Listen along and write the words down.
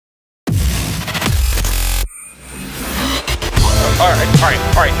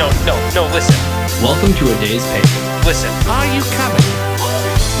Alright, no, listen. Welcome to A Day's Pay. Listen. Are you coming?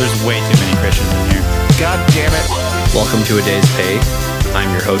 There's way too many Christians in here. God damn it. Welcome to A Day's Pay.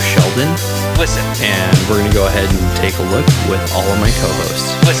 I'm your host, Sheldon. Listen. And we're going to go ahead and take a look with all of my co-hosts.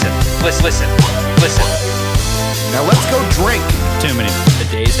 Listen. Now let's go drink. Too many. A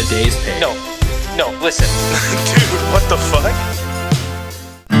Day's Pay. No, listen. Dude, what the fuck?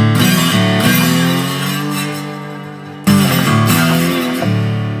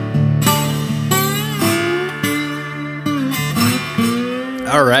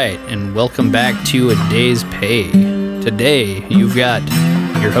 All right, and welcome back to A Day's Pay. Today, you've got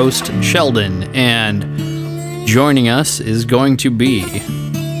your host, Sheldon, and joining us is going to be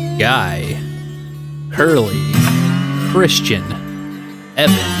Guy, Curly, Christian,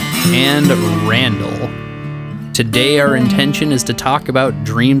 Evan, and Randall. Today, our intention is to talk about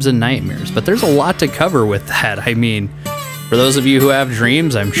dreams and nightmares, but there's a lot to cover with that. I mean, for those of you who have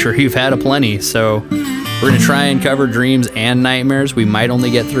dreams, I'm sure you've had aplenty, so we're going to try and cover dreams and nightmares. We might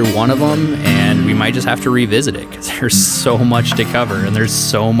only get through one of them, and we might just have to revisit it because there's so much to cover and there's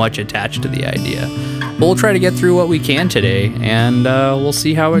so much attached to the idea. But we'll try to get through what we can today, and we'll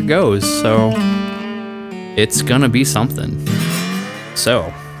see how it goes. So it's going to be something.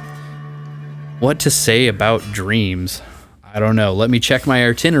 So, what to say about dreams? I don't know. Let me check my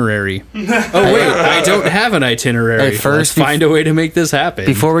itinerary. Oh, wait. I don't have an itinerary. Hey, first, let's find a way to make this happen.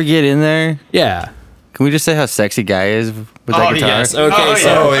 Before we get in there, Yeah. can we just say how sexy Guy is with that guitar? Yes. Okay.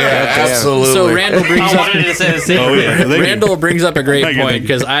 Oh, yeah, absolutely. So Randall brings up. yeah. Randall brings up a great point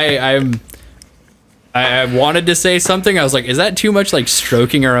because I wanted to say something. I was like, is that too much like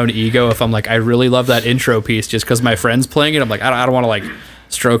stroking our own ego? If I'm like, I really love that intro piece just because my friend's playing it. I'm like, I don't want to like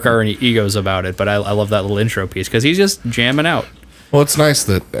stroke our egos about it, but I love that little intro piece because he's just jamming out. Well, it's nice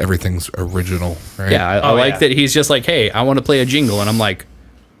that everything's original, right? Yeah, I like that he's just like, hey, I want to play a jingle, and I'm like,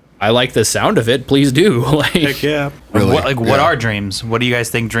 I like the sound of it. Please do. Like, Heck yeah. Really? What are dreams? What do you guys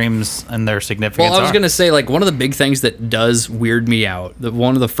think dreams and their significance well, I was are? going to say, like, one of the big things that does weird me out,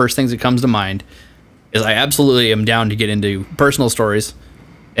 one of the first things that comes to mind is I absolutely am down to get into personal stories.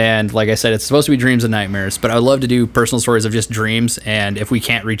 And like I said, it's supposed to be dreams and nightmares, but I love to do personal stories of just dreams. And if we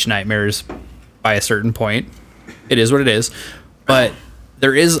can't reach nightmares by a certain point, it is what it is. But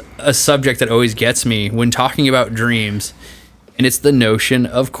there is a subject that always gets me when talking about dreams, and it's the notion,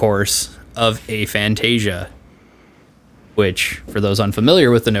 of course, of aphantasia, which, for those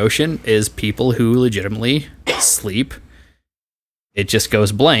unfamiliar with the notion, is people who legitimately sleep. It just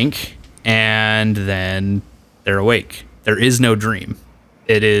goes blank, and then they're awake. There is no dream.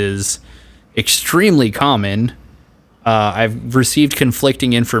 It is extremely common. I've received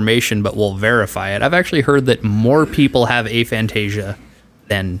conflicting information, but we'll verify it. I've actually heard that more people have aphantasia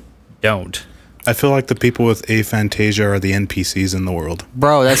than don't. I feel like the people with aphantasia are the NPCs in the world.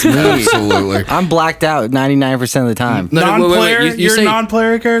 Bro, that's me. Absolutely. I'm blacked out 99% of the time. Non-player? You You're say- a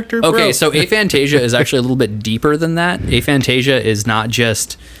non-player character, bro? Okay, so aphantasia is actually a little bit deeper than that. Aphantasia is not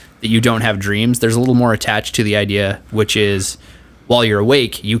just that you don't have dreams. There's a little more attached to the idea, which is while you're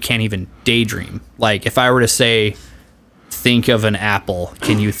awake, you can't even daydream. Like, if I were to say, think of an apple,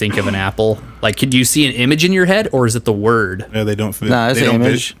 can you think of an apple? Like, could you see an image in your head, or is it the word? No, they don't. Nah, it's they an don't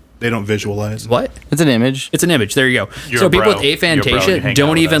image. They don't visualize. What? It's an image. It's an image. There you go. You're So a people bro. with You're a bro. You aphantasia hang out don't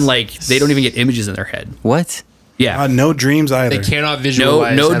with even us. they don't even get images in their head. What? Yeah. No dreams either. They cannot No,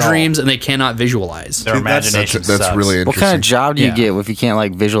 visualize no at all. dreams, and they cannot visualize. Their Dude, that's imagination That's sucks. really What interesting. kind of job do you Yeah. get if you can't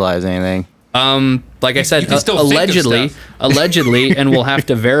like visualize anything? Like I said, you can still think of allegedly, and we'll have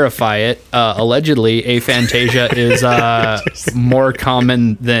to verify it. Allegedly, aphantasia is more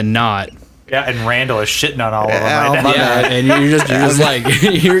common than not. Yeah, and Randall is shitting on all of them right now. Yeah, and you're just like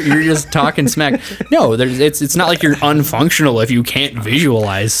you're just talking smack. No, it's not like you're unfunctional if you can't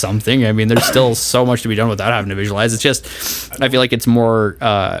visualize something. I mean, there's still so much to be done without having to visualize. It's just I feel like it's more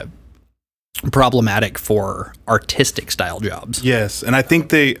problematic for artistic style jobs. Yes, and I think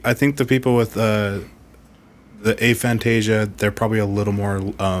the people with the aphantasia, they're probably a little more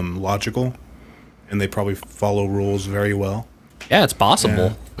logical, and they probably follow rules very well. Yeah, it's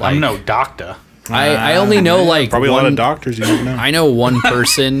possible. Yeah. I'm no doctor. I only know like Probably a lot one, of doctors. You don't know. I know one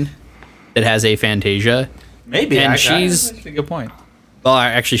person that has aphantasia. Maybe. And actually, she's- that's a good point. Well,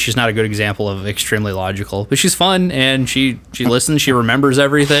 actually, she's not a good example of extremely logical, but she's fun and she listens. She remembers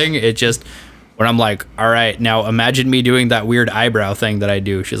everything. It just when I'm like, all right, now imagine me doing that weird eyebrow thing that I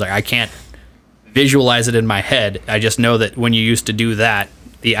do. She's like, I can't visualize it in my head. I just know that when you used to do that,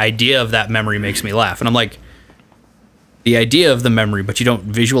 the idea of that memory makes me laugh. And I'm like, the idea of the memory, but you don't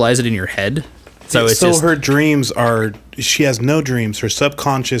visualize it in your head. So it's just, her dreams are. She has no dreams. Her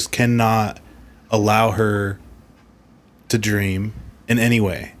subconscious cannot allow her to dream, in any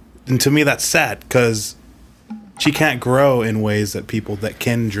way. And to me, that's sad because she can't grow in ways that people that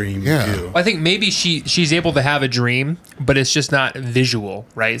can dream do. I think maybe she's able to have a dream, but it's just not visual,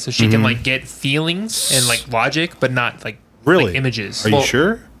 right? So she can like get feelings and like logic, but not like like images. Are you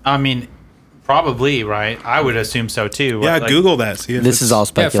sure? I mean, probably, right? I would assume so too. Yeah, Like, Google that. See if This it's- is all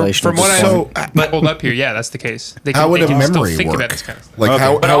speculation. from what I I pulled up here, yeah, that's the case. They How would they a can still memory think work? about this kind of stuff. Like Okay.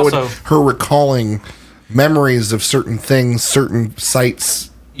 how But would also- her recalling memories of certain things, certain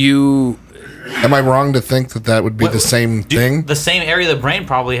sites? Am I wrong to think that would be the same thing? The same area of the brain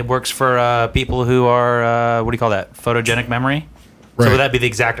probably works for people who are what do you call that? Photogenic memory. So Right. would that be the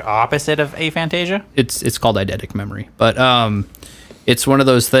exact opposite of aphantasia? It's called eidetic memory, but it's one of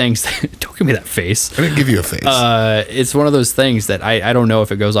those things. Don't give me that face. I didn't give you a face. It's one of those things that I don't know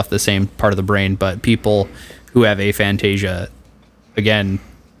if it goes off the same part of the brain, but people who have aphantasia, again,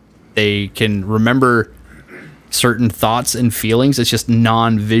 they can remember certain thoughts and feelings. It's just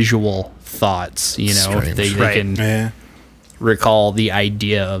non-visual thoughts, you know. Strange. They Right. can Yeah. recall the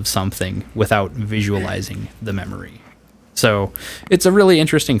idea of something without visualizing the memory. So it's a really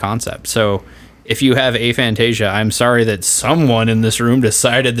interesting concept. So if you have aphantasia, I'm sorry that someone in this room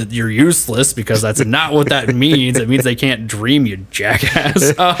decided that you're useless, because that's not what that means. It means they can't dream, you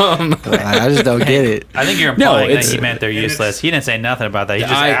jackass. I just don't get it. I think you're No, implying that it's- he meant they're useless. He didn't say nothing about that. He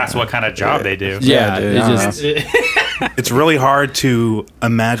just asked what kind of job they do. Yeah, dude, it I don't just It's really hard to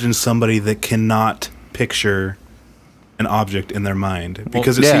imagine somebody that cannot picture an object in their mind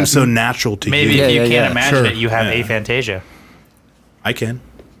because it yeah. seems so natural to Maybe you. if you yeah, can't yeah. imagine Sure. it, you have Yeah. aphantasia. I can.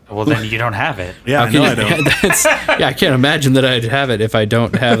 Well, then you don't have it. Yeah, I know I don't. yeah, I can't imagine that I'd have it if I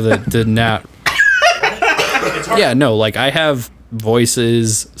don't have the nat. Yeah, no, like I have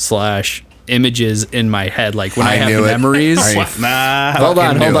voices / images in my head. Like when I have knew it. memories. Nah. Hold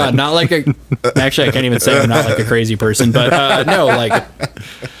on. knew it. Not like a. Actually, I can't even say I'm not like a crazy person, but no,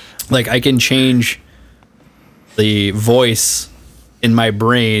 like I can change the voice in my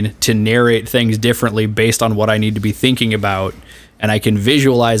brain to narrate things differently based on what I need to be thinking about, and I can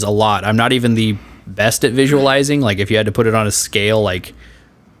visualize a lot. I'm not even the best at visualizing. Like if you had to put it on a scale, like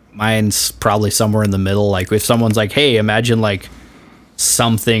mine's probably somewhere in the middle. Like if someone's like, "Hey, imagine like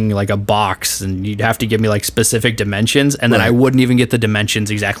something like a box," and you'd have to give me like specific dimensions, and then I Right. wouldn't even get the dimensions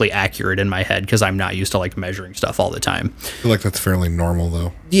exactly accurate in my head because I'm not used to like measuring stuff all the time. I feel like that's fairly normal,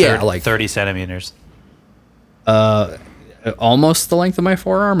 though. Yeah, like 30 centimeters. almost the length of my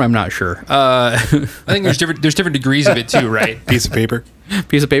forearm. I'm not sure. I think there's different degrees of it too, right? Piece of paper.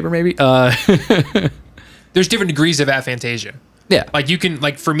 Piece of paper, maybe. There's different degrees of aphantasia. Yeah, Like you can,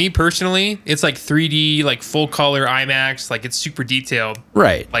 like for me personally, it's like 3D, like full color IMAX, like it's super detailed.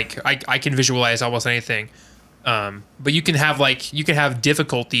 right. Like I can visualize almost anything. But you can have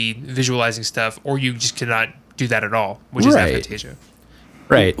difficulty visualizing stuff, or you just cannot do that at all, which is Right. aphantasia.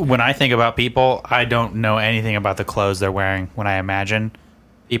 Right. When I think about people, I don't know anything about the clothes they're wearing when I imagine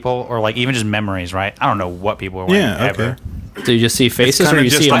people, or like even just memories, right? I don't know what people are wearing Yeah, ever. okay. So you just see faces, or kinda you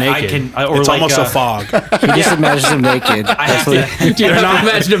just see them like- I naked? can, or It's like, almost a fog. He just imagines him naked. I have to, Do you not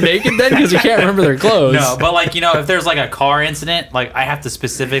imagine them naked then? Because you can't remember their clothes. no, but like if there's like a car incident, like I have to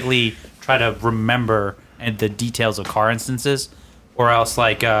specifically try to remember the details of car instances, or else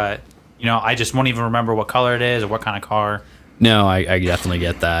like I just won't even remember what color it is or what kind of car. No, I definitely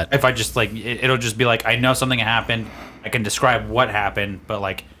get that. If I just like it'll just be like I know something happened, I can describe what happened, but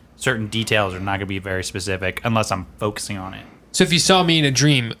like certain details are not going to be very specific unless I'm focusing on it. So if you saw me in a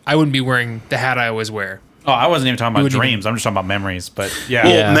dream, I wouldn't be wearing the hat I always wear. Oh, I wasn't even talking about wouldn't dreams. I'm just talking about memories. But yeah,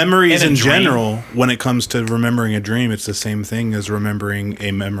 Well, Yeah. memories In a in dream. general, when it comes to remembering a dream, it's the same thing as remembering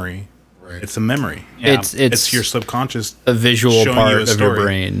a memory. Right. It's a memory. Yeah. It's your subconscious. a visual showing you part a of your story.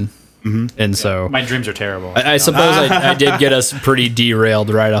 brain. And so my dreams are terrible. I suppose I did get us pretty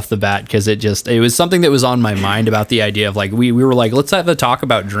derailed right off the bat because it was something that was on my mind about the idea of like we were like, let's have a talk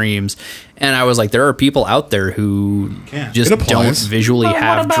about dreams, and I was like, there are people out there who Can't. just It don't applies. visually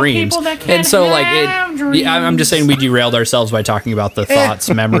have dreams, and so like yeah, I'm just saying we derailed ourselves by talking about the thoughts,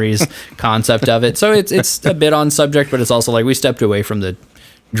 memories concept of it. So it's a bit on subject, but it's also like we stepped away from the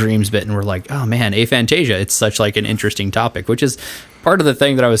dreams bit and we're like, oh man, aphantasia, it's such like an interesting topic, which is part of the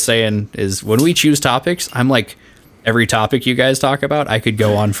thing that I was saying is when we choose topics, I'm like, every topic you guys talk about, I could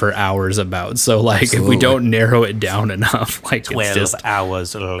go on for hours about. So like if we don't narrow it down enough, like 12 it's just,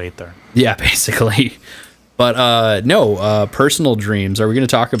 hours later. yeah, basically. But no, personal dreams. Are we going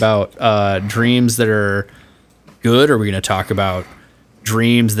to talk about dreams that are good? Or are we going to talk about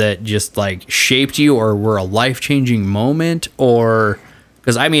dreams that just like shaped you or were a life-changing moment? Or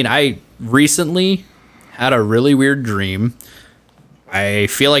because I mean, I recently had a really weird dream I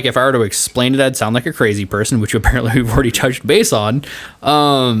feel like if I were to explain it, I'd sound like a crazy person, which apparently we've already touched base on.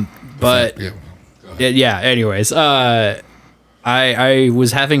 But yeah, anyways, I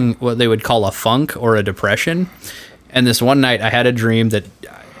was having what they would call a funk or a depression. And this one night I had a dream that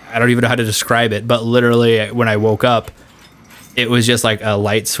I don't even know how to describe it, but literally when I woke up, it was just like a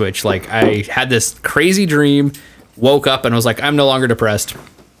light switch. Like I had this crazy dream, woke up and was like, I'm no longer depressed.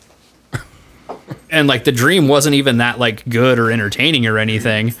 And like the dream wasn't even that like good or entertaining or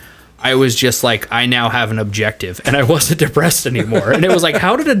anything. I was just like, I now have an objective and I wasn't depressed anymore. And it was like,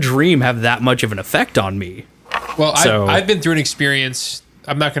 how did a dream have that much of an effect on me? Well, So- I've been through an experience.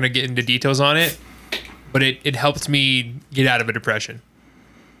 I'm not going to get into details on it, but it helped me get out of a depression.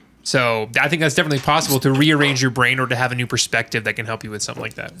 So I think that's definitely possible to rearrange your brain or to have a new perspective that can help you with something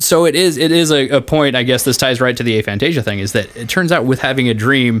like that. So it is a point, I guess this ties right to the aphantasia thing, is that it turns out with having a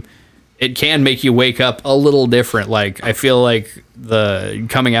dream, it can make you wake up a little different. Like I feel like the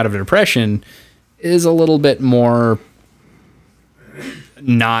coming out of a depression is a little bit more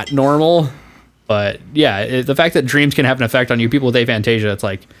not normal. But yeah, the fact that dreams can have an effect on you, people with aphantasia, it's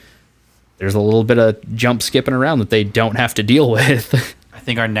like there's a little bit of jump skipping around that they don't have to deal with. I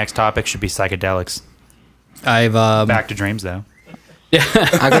think our next topic should be psychedelics. I've Back to dreams, though.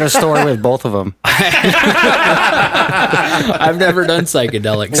 I got a story with both of them. I've never done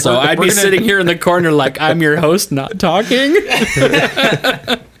psychedelics, so I'd be sitting here in the corner like I'm your host, not talking.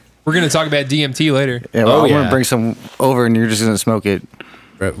 We're going to talk about DMT later. Yeah, well, Oh, I'm yeah. gonna bring some over, and you're just gonna smoke it.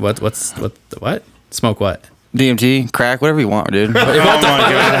 What? Smoke what? DMT, crack, whatever you want, dude. Oh my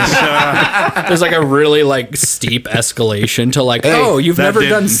gosh. There's like a really like steep escalation to like, oh, you've that never did-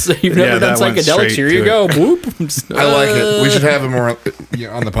 done yeah, done that went psychedelics. straight Here to you it. go. Whoop. I like it. We should have him more on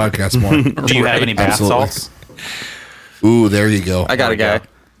the podcast more. Do you have any bath Absolutely. salts? Ooh, there you go. I got a guy.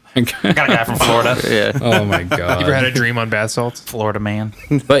 I got a guy from Florida. Yeah. Oh my You ever god. had a dream on bath salts? Florida man.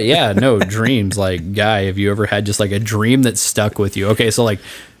 But yeah, no dreams. Like, Guy, have you ever had just like a dream that stuck with you? Okay, so like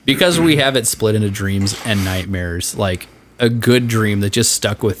because we have it split into dreams and nightmares, like a good dream that just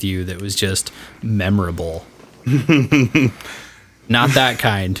stuck with you that was just memorable. Not that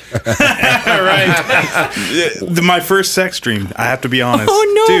kind. My first sex dream. I have to be honest.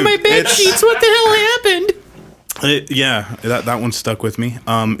 Oh no, Dude, my bed it's- sheets! What the hell happened? Yeah, that one stuck with me.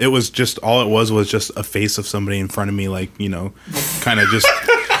 It was just all it was just a face of somebody in front of me, like, you know, kind of just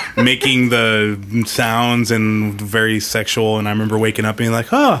making the sounds and very sexual. And I remember waking up being like,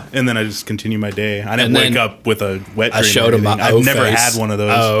 "Huh," and then I just continue my day. I didn't And then wake up with a wet dream. I showed or him my anything. I've never face. had one of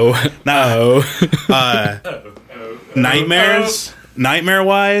those. Oh, Nah. Nightmares. Nightmare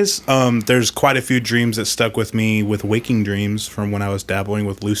wise, there's quite a few dreams that stuck with me with waking dreams from when I was dabbling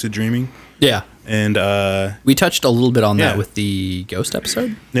with lucid dreaming. yeah. And We touched a little bit on that Yeah. with the ghost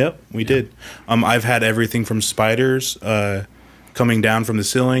episode. yep, we did. I've had everything from spiders coming down from the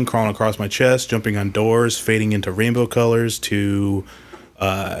ceiling, crawling across my chest, jumping on doors, fading into rainbow colors, to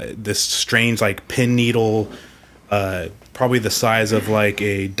this strange like pin needle, probably the size of like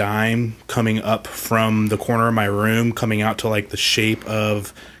a dime, coming up from the corner of my room, coming out to like the shape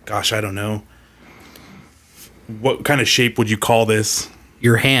of, gosh, I don't know. What kind of shape would you call this?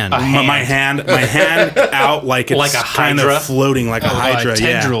 Your hand. My hand out like it's Like a kind hydra? of floating like a hydra.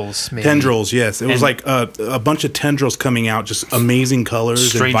 tendrils, yeah. maybe. Tendrils, yes. It was And- like a bunch of tendrils coming out, just amazing colors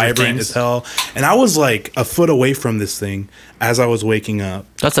Stranger and vibrant Things. as hell. And I was like a foot away from this thing as I was waking up.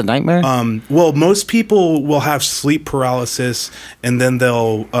 That's a nightmare. Well, most people will have sleep paralysis and then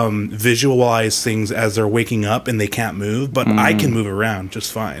they'll visualize things as they're waking up and they can't move, but I can move around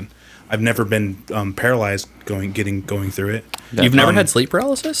just fine. I've never been paralyzed going through it. You've never had sleep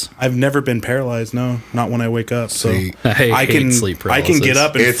paralysis? I've never been paralyzed. No, not when I wake up. So See, I hate can sleep I can get paralysis.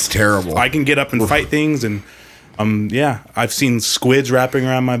 up and It's terrible. I can get up and fight things and yeah, I've seen squids wrapping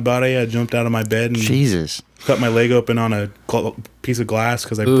around my body. I jumped out of my bed and Jesus. cut my leg open on a piece of glass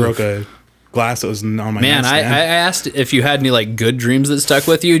because I broke a glass that was on my Man, I nightstand. asked if you had any like good dreams that stuck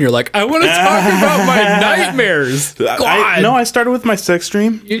with you, and you're like, I want to talk about my nightmares. God. I started with my sex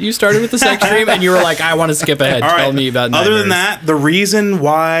dream. You started with the sex dream, and you were like, I want to skip ahead. All Tell right. me about Other than nightmares. that, the reason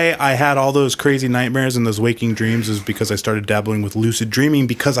why I had all those crazy nightmares and those waking dreams is because I started dabbling with lucid dreaming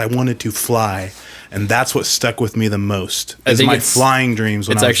because I wanted to fly, and that's what stuck with me the most. I Is think my it's- flying dreams.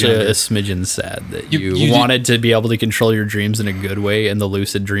 When It's I was actually younger. a smidgen sad that You you, did- wanted to be able to control your dreams in a good way, and the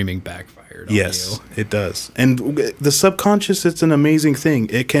lucid dreaming backfired on Yes, you. it does. And the subconscious, it's an amazing thing.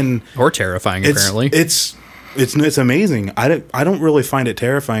 It can. Or terrifying, apparently. It's amazing. I don't really find it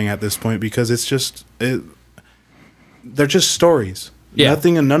terrifying at this point because it's just they're just stories. Yeah.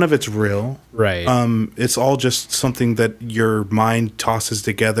 None of it's real. Right. It's all just something that your mind tosses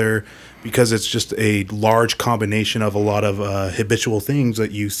together because it's just a large combination of a lot of habitual things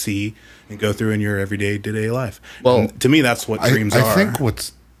that you see and go through in your everyday day life. Well, and to me, that's what dreams are. I think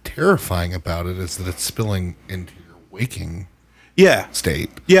what's terrifying about it is that it's spilling into your waking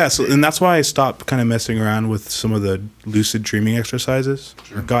state. Yeah, so, and that's why I stopped kind of messing around with some of the lucid dreaming exercises.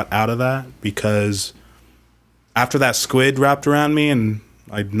 Sure. Got out of that because after that squid wrapped around me and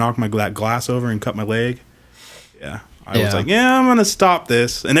I knocked that glass over and cut my leg, I was like, I'm going to stop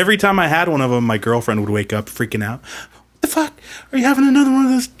this. And every time I had one of them, my girlfriend would wake up freaking out. What the fuck? Are you having another one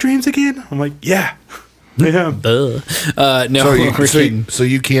of those dreams again? I'm like, yeah. Yeah. No. So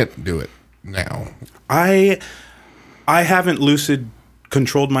you can't do it now. I haven't lucid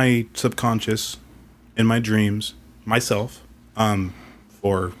controlled my subconscious in my dreams myself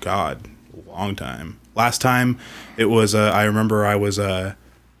for a long time. Last time it was I remember I was out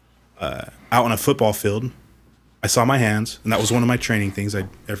on a football field. I saw my hands, and that was one of my training things. I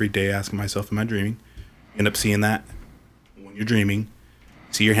every day ask myself, am I dreaming? You end up seeing that when you're dreaming.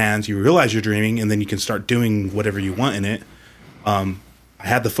 See your hands, you realize you're dreaming, and then you can start doing whatever you want in it. I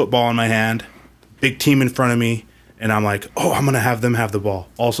had the football in my hand, big team in front of me, and I'm like, oh, I'm going to have them have the ball.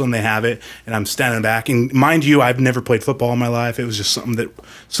 All of a sudden they have it, and I'm standing back. And mind you, I've never played football in my life. It was just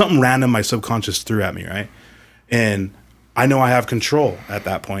something random my subconscious threw at me, right? And I know I have control at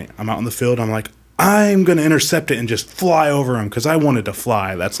that point. I'm out in the field. I'm like, I'm going to intercept it and just fly over him because I wanted to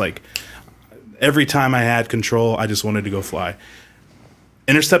fly. That's like every time I had control, I just wanted to go fly.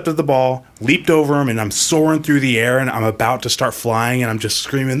 Intercepted the ball, leaped over him, and I'm soaring through the air, and I'm about to start flying, and I'm just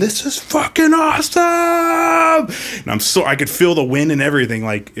screaming, "This is fucking awesome!" And I could feel the wind and everything,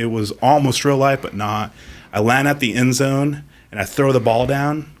 like it was almost real life, but not. I land at the end zone, and I throw the ball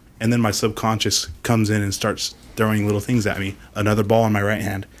down, and then my subconscious comes in and starts throwing little things at me. Another ball in my right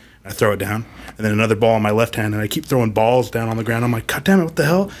hand, I throw it down, and then another ball in my left hand, and I keep throwing balls down on the ground. I'm like, God damn it, what the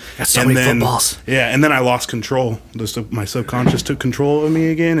hell? Got so many footballs. Yeah, and then I lost control. My subconscious took control of me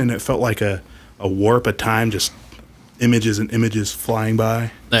again, and it felt like a warp of time, just images and images flying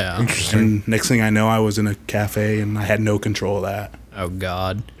by. Yeah. Interesting. And next thing I know, I was in a cafe, and I had no control of that. Oh,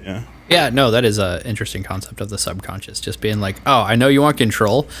 God. Yeah. Yeah, no, that is an interesting concept of the subconscious. Just being like, oh, I know you want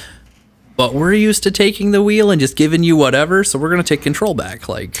control, but we're used to taking the wheel and just giving you whatever, so we're going to take control back.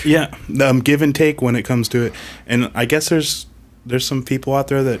 Like, yeah, give and take when it comes to it. And I guess there's some people out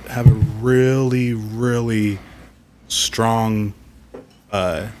there that have a really, really strong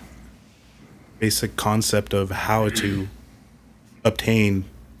basic concept of how to obtain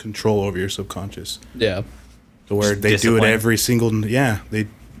control over your subconscious. Yeah. To where they do it every single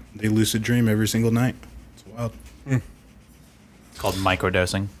they lucid dream every single night. It's wild. It's called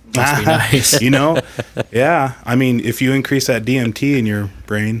microdosing. Must be nice. You know? Yeah. I mean, if you increase that DMT in your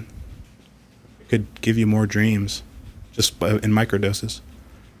brain, it could give you more dreams just in microdoses.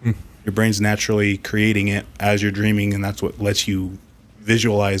 Your brain's naturally creating it as you're dreaming, and that's what lets you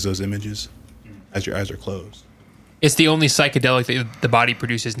visualize those images as your eyes are closed. It's the only psychedelic that the body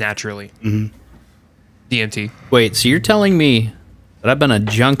produces naturally. Mm-hmm. DMT. Wait, so you're telling me that I've been a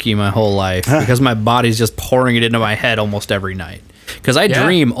junkie my whole life because my body's just pouring it into my head almost every night? Because I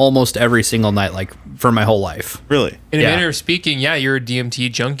dream almost every single night, like, for my whole life. Really? In a manner of speaking, you're a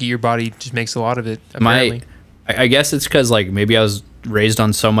DMT junkie. Your body just makes a lot of it, apparently. I guess it's because, like, maybe I was raised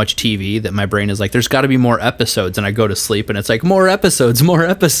on so much TV that my brain is like, there's got to be more episodes, and I go to sleep, and it's like, more episodes,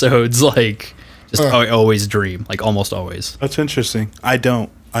 like, just I always dream, like, almost always. That's interesting. I don't.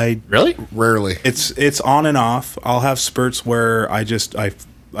 Really? Rarely. It's on and off. I'll have spurts where I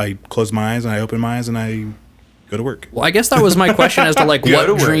close my eyes and I open my eyes and I go to work. Well, I guess that was my question as to, like,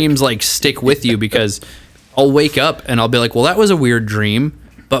 what dreams, like, stick with you, because I'll wake up and I'll be like, well, that was a weird dream,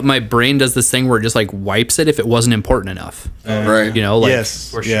 but my brain does this thing where it just, like, wipes it if it wasn't important enough. Right. You know, like, yes.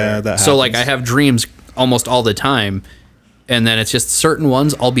 for sure. Yeah, that happens. so, like, I have dreams almost all the time, and then it's just certain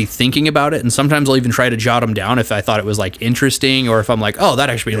ones I'll be thinking about it, and sometimes I'll even try to jot them down if I thought it was, like, interesting, or if I'm like, oh, that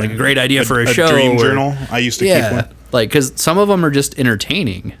actually be like a great idea for a show. Dream or, journal. I used to keep one. Like, because some of them are just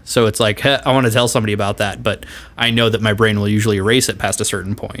entertaining, so it's like, I want to tell somebody about that, but I know that my brain will usually erase it past a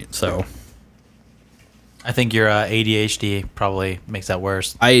certain point. So I think your ADHD probably makes that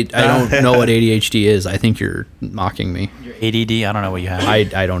worse. I don't know what ADHD is. I think you're mocking me. Your ADD, I don't know what you have.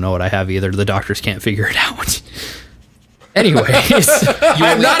 I don't know what I have either. The doctors can't figure it out. Anyways,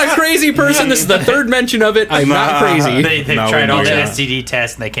 I'm not a crazy person. This is the third mention of it. I'm not crazy. They've tried all the STD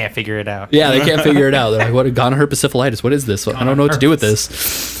tests and they can't figure it out. Yeah, they can't figure it out. They're like, what, gonorrhea, what is this? I don't know what to do with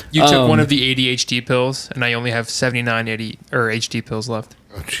this. You took one of the ADHD pills, and I only have 79 HD pills left.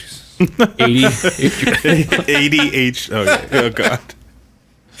 Oh, jeez. 80. ADH. Oh God.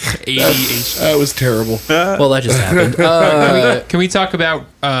 ADHD. That was terrible. Well, that just happened. Can we talk about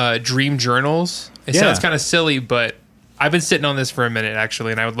dream journals? It Yeah. sounds kind of silly, but I've been sitting on this for a minute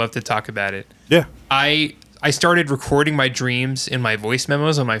actually, and I would love to talk about it. Yeah. I started recording my dreams in my voice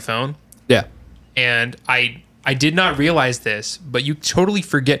memos on my phone, Yeah. and I did not realize this, but you totally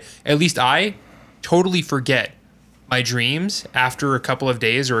forget. At least I totally forget my dreams after a couple of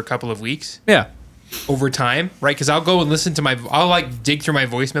days or a couple of weeks. Yeah. Over time, right? Because I'll go and listen to I'll like dig through my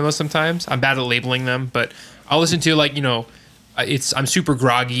voice memos sometimes. I'm bad at labeling them, but I'll listen to like, I'm super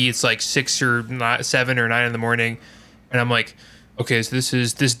groggy. It's like 6 or 7 or 9 in the morning. And I'm like, okay, so this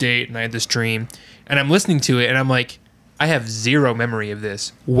is this date and I had this dream. And I'm listening to it and I'm like, I have zero memory of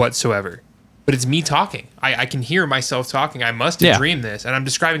this whatsoever. But it's me talking. I can hear myself talking. I must have dreamed this. And I'm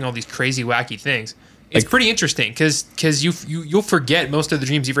describing all these crazy, wacky things. It's pretty interesting because you'll forget most of the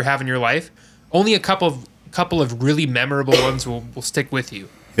dreams you ever have in your life. Only a couple of really memorable ones will stick with you.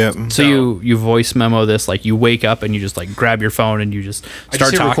 Yep. So you voice memo this, like you wake up and you just like grab your phone and you just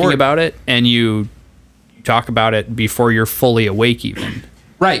start hit talking record. about it, and you talk about it before you're fully awake even.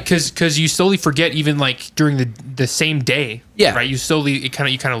 Right, because you slowly forget even like during the same day. Yeah. Right. You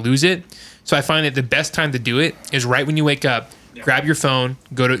kind of lose it. So I find that the best time to do it is right when you wake up. Grab your phone,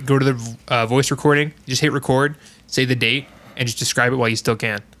 go to the voice recording. Just hit record, say the date, and just describe it while you still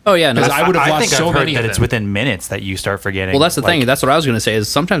can. Oh yeah, no. Because I would have I lost think so I've heard many that of it's them. within minutes that you start forgetting. Well, that's the like, thing. That's what I was going to say. Is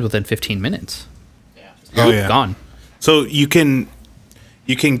sometimes within 15 minutes. Oh yeah. Gone. So you can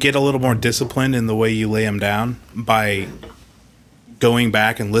get a little more disciplined in the way you lay them down by going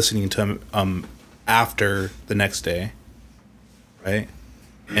back and listening to them after the next day, right?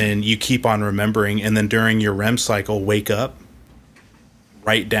 And you keep on remembering, and then during your REM cycle, wake up,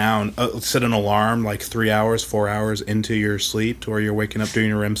 write down, set an alarm like 3 hours, 4 hours into your sleep to where you're waking up during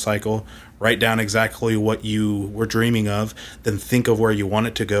your REM cycle. Write down exactly what you were dreaming of, then think of where you want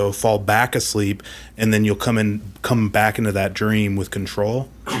it to go, fall back asleep, and then you'll come back into that dream with control,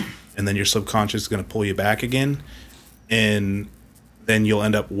 and then your subconscious is going to pull you back again, and then you'll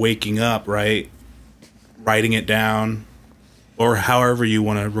end up waking up, right, writing it down, or however you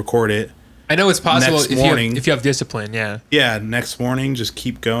want to record it. I know it's possible Next if morning. you have discipline. Yeah. Yeah, next morning, just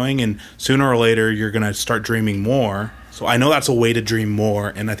keep going, and sooner or later, you're going to start dreaming more. So I know that's a way to dream more,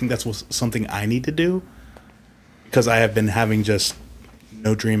 and I think that's something I need to do because I have been having just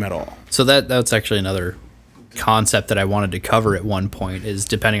no dream at all. So that's actually another concept that I wanted to cover at one point, is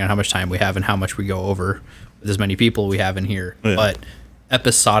depending on how much time we have and how much we go over with as many people we have in here. Yeah. But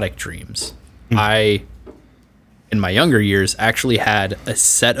episodic dreams. I, in my younger years, actually had a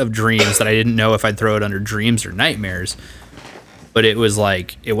set of dreams that I didn't know if I'd throw it under dreams or nightmares. But it was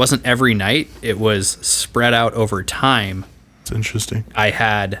like, it wasn't every night. It was spread out over time. It's interesting. I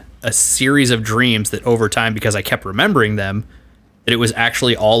had a series of dreams that over time, because I kept remembering them, that it was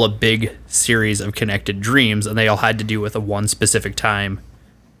actually all a big series of connected dreams, and they all had to do with a one specific time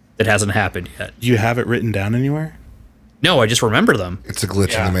that hasn't happened yet. Do you have it written down anywhere? No, I just remember them. It's a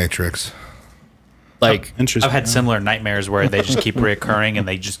glitch in the Matrix. Like, Interesting. I've had similar nightmares where they just keep reoccurring and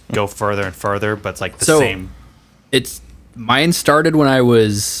they just go further and further, but it's like the So- same. mine started when I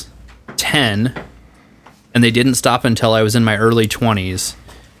was 10, and they didn't stop until I was in my early 20s.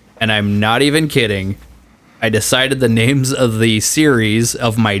 And I'm not even kidding. I decided the names of the series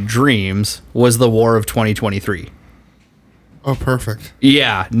of my dreams was the War of 2023. Oh, perfect.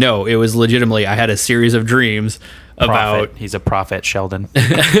 Yeah, no, it was legitimately, I had a series of dreams about Prophet. He's a prophet, Sheldon.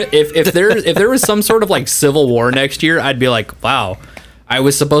 if there was some sort of like civil war next year, I'd be like, wow, I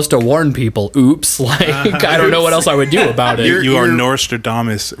was supposed to warn people. Oops. Like, I don't know what else I would do about it. You are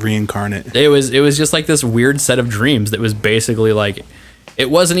Nostradamus reincarnate. It was just like this weird set of dreams that was basically like, it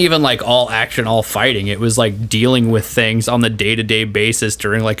wasn't even like all action, all fighting. It was like dealing with things on the day-to-day basis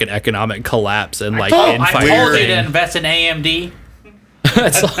during like an economic collapse and like I infighting. told you to invest in AMD. Yeah.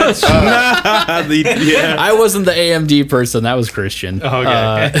 I wasn't the AMD person. That was Christian.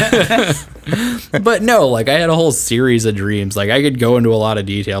 Okay. But no, like I had a whole series of dreams. Like I could go into a lot of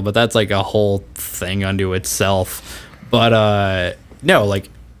detail, but that's like a whole thing unto itself. But no, like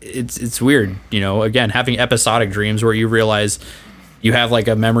it's weird, you know, again, having episodic dreams where you realize you have like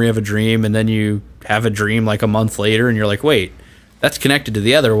a memory of a dream and then you have a dream like a month later and you're like, wait, that's connected to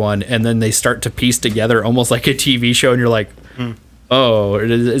the other one. And then they start to piece together almost like a TV show and you're like, oh,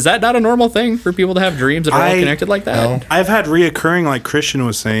 is that not a normal thing for people to have dreams that are all connected like that? No. I've had reoccurring, like Christian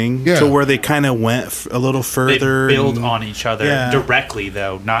was saying, Yeah. to where they kind of went a little They further. build and- on each other Yeah. directly,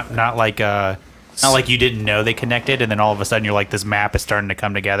 though, not like Not like you didn't know they connected, and then all of a sudden you're like, this map is starting to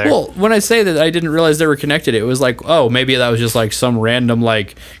come together. Well, when I say that I didn't realize they were connected, it was like, oh, maybe that was just like some random,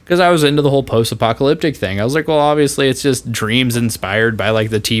 like, because I was into the whole post-apocalyptic thing. I was like, well, obviously it's just dreams inspired by like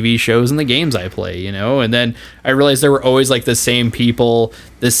the TV shows and the games I play, you know? And then I realized there were always like the same people,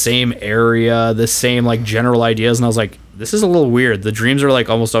 the same area, the same like general ideas. And I was like, this is a little weird. The dreams are like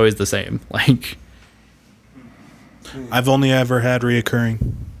almost always the same. Like, I've only ever had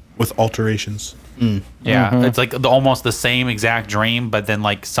reoccurring with alterations. Yeah, it's like almost the same exact dream, but then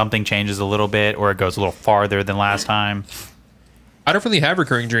like something changes a little bit, or it goes a little farther than last time. I don't really have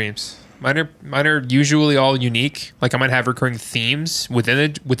recurring dreams. Mine are usually all unique. Like I might have recurring themes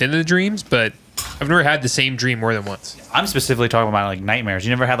within the dreams, but I've never had the same dream more than once. I'm specifically talking about like nightmares.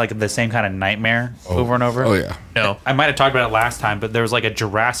 You never had like the same kind of nightmare over and over? Oh yeah. No. I might have talked about it last time, but there was like a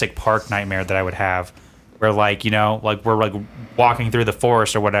Jurassic Park nightmare that I would have, where like, you know, like we're like walking through the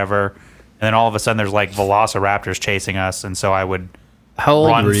forest or whatever, and then all of a sudden there's like velociraptors chasing us, and so I would how old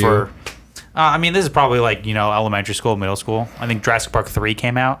run were you? for. I mean, this is probably like, you know, elementary school, middle school. I think Jurassic Park 3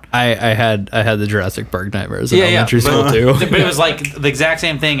 came out. I had the Jurassic Park nightmares in elementary school too. But it was like the exact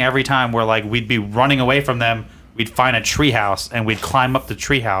same thing every time, where like we'd be running away from them, we'd find a treehouse, and we'd climb up the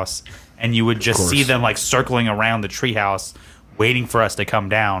treehouse, and you would just see them like circling around the treehouse, waiting for us to come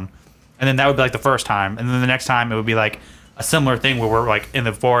down. And then that would be like the first time, and then the next time it would be like a similar thing where we're like in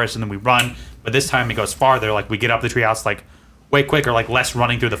the forest and then we run, but this time it goes farther. Like we get up the treehouse like way quicker, like less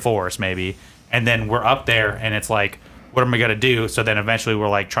running through the forest maybe, and then we're up there and it's like, what am I gonna do? So then eventually we're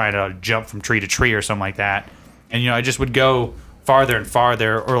like trying to jump from tree to tree or something like that, and you know I just would go farther and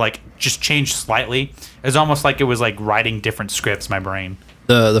farther, or like just change slightly. It was almost like it was like writing different scripts in my brain.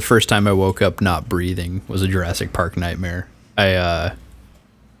 The first time I woke up not breathing was a Jurassic Park nightmare.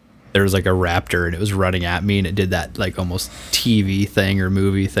 There was like a raptor and it was running at me, and it did that like almost TV thing or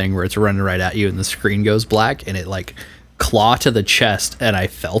movie thing where it's running right at you and the screen goes black and it like claw to the chest, and I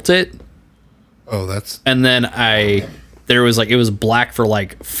felt it. Oh, that's. And then there was like, it was black for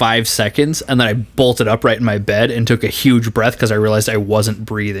like 5 seconds, and then I bolted upright in my bed and took a huge breath because I realized I wasn't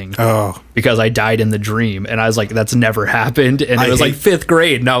breathing. Oh. Because I died in the dream, and I was like, that's never happened. And it was like 5th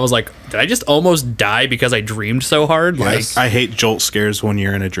grade, and I was like, did I just almost die because I dreamed so hard? Yes. I hate jolt scares when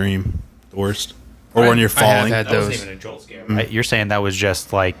you're in a dream. The worst. Or when you're falling. I have had That wasn't those. even a jolt scare, right? You're saying that was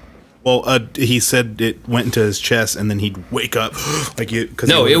just like. Well, he said it went into his chest, and then he'd wake up like it.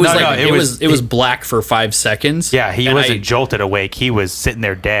 No, it was No, like no, it was black for 5 seconds. Yeah, he and wasn't jolted awake. He was sitting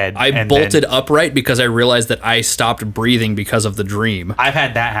there dead. I and bolted then- upright because I realized that I stopped breathing because of the dream. I've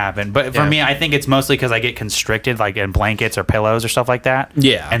had that happen, but for Yeah. me, I think it's mostly because I get constricted, like in blankets or pillows or stuff like that.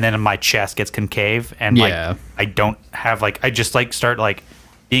 Yeah. and then my chest gets concave, and Yeah. like I don't have like I just like start like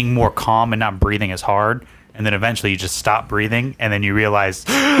being more calm and not breathing as hard, and then eventually you just stop breathing, and then you realize,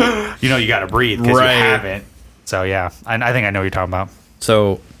 you know, you got to breathe because Right. you haven't. So yeah, I think I know what you're talking about.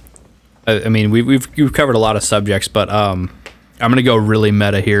 So, I mean, we've covered a lot of subjects, but I'm gonna go really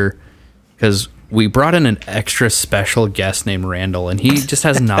meta here because we brought in an extra special guest named Randall, and he just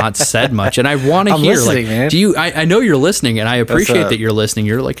has not said much. And I want to I'm hear, listening, like, man. do you? I know you're listening, and I appreciate up? that you're listening.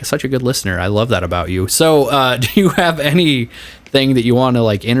 You're like such a good listener. I love that about you. So, do you have anything that you want to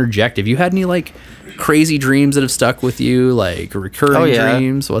like interject? Have you had any like crazy dreams that have stuck with you, like recurring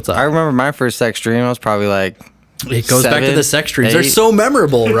dreams? What's up? I remember my first sex dream. I was probably like, it goes back to 7, the sex dreams. They're 8. so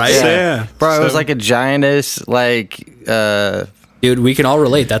memorable, right? Yeah. bro, it was So- like a giantess, like, Dude, we can all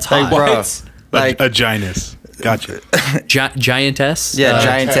relate. That's hot. bro, like, a giantess. Gotcha. Giantess. yeah,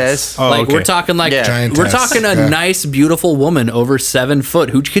 giantess. Oh, Like okay. we're talking like Yeah. Giantess, we're talking a yeah. nice, beautiful woman over 7 foot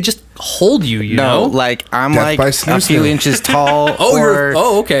who could just hold you. You No, know? like I'm Death like by a snoo few snoo. inches tall. oh, or,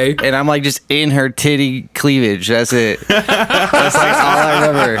 okay. and I'm like just in her titty cleavage. That's it. That's like all I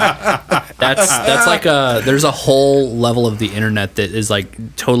remember. That's like there's a whole level of the internet that is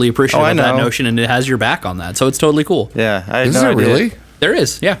like totally appreciative Oh, I of that know. notion, and it has your back on that. So it's totally cool. Yeah, I had Is no it idea. really? There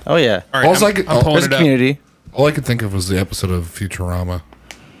is, yeah. Oh yeah. All right, All's I'm pulling There's it a up. community. All I could think of was the episode of Futurama.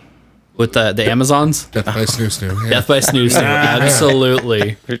 With the Amazons, Death by Snoo Snoo. Yeah. Death by Snoo Snoo,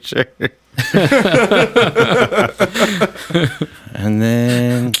 absolutely. For sure. And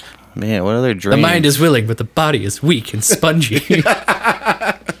then, man, what other dreams? The mind is willing, but the body is weak and spongy.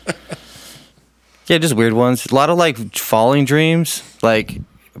 Yeah, just weird ones. A lot of like falling dreams, like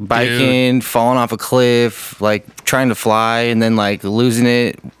biking, falling off a cliff, like trying to fly and then like losing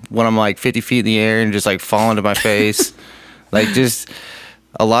it when I'm like 50 feet in the air and just like falling to my face. Like just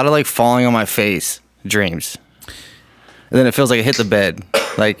a lot of like falling on my face dreams. And then it feels like I hit the bed.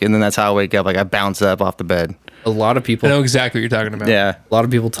 Like, and then that's how I wake up. Like I bounce up off the bed. A lot of I people know exactly what you're talking about. Yeah. a lot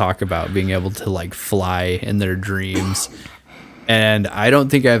of people talk about being able to like fly in their dreams, And I don't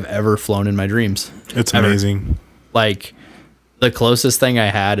think I've ever flown in my dreams. It's Ever. amazing. Like, the closest thing I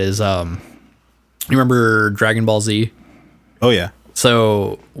had is, you remember Dragon Ball Z? Oh yeah.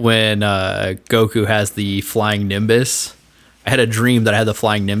 So when Goku has the flying Nimbus, I had a dream that I had the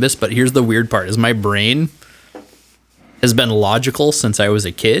flying Nimbus, but here's the weird part, is my brain has been logical since I was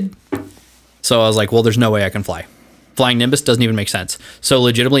a kid. So I was like, well, there's no way I can fly. Flying Nimbus doesn't even make sense. So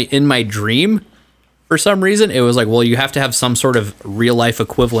legitimately in my dream, for some reason, it was like, well, you have to have some sort of real life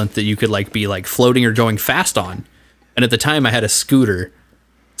equivalent that you could like be like floating or going fast on. And at the time I had a scooter.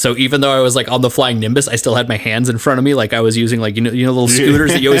 So even though I was like on the flying Nimbus, I still had my hands in front of me. Like I was using like, you know, little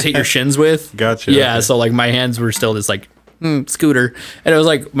scooters that you always hit your shins with. Gotcha. Yeah. Okay. So like my hands were still just like, scooter. And it was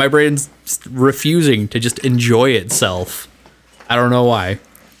like, my brain's refusing to just enjoy itself. I don't know why,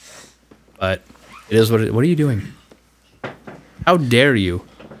 but it is what are you doing? How dare you?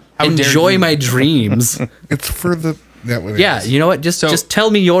 Enjoy my dreams. It's for the... Yeah, you know what? Just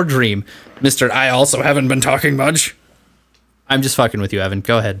tell me your dream, Mister. I also haven't been talking much. I'm just fucking with you, Evan.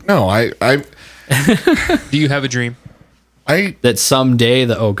 Go ahead. No, Do you have a dream? That someday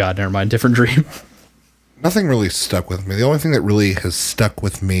oh god, never mind. Different dream. Nothing really stuck with me. The only thing that really has stuck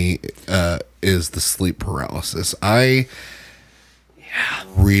with me is the sleep paralysis. I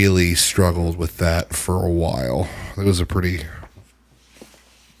really struggled with that for a while. It was a pretty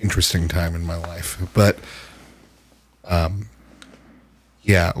interesting time in my life, but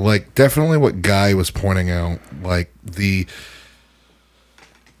yeah, like definitely what Guy was pointing out, like the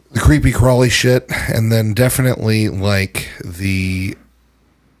creepy crawly shit, and then definitely like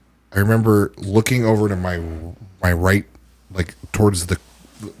I remember looking over to my right, like towards the,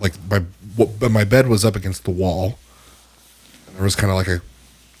 like my bed was up against the wall, and there was kind of like a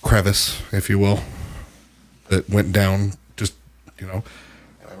crevice, if you will, that went down, just, you know,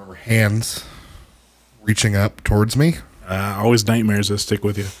 and I remember hands reaching up towards me. Always nightmares that stick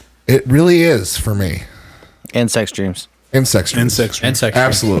with you. It really is for me. And sex dreams. And sex dreams. And sex dreams.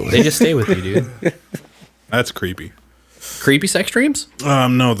 Absolutely. They just stay with you, dude. That's creepy. Creepy sex dreams?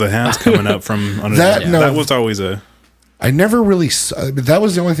 No, the hands coming up from under That- that. no. That was always a. I never really saw, that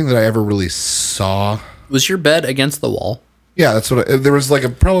was the only thing that I ever really saw. Was your bed against the wall? Yeah, that's what there was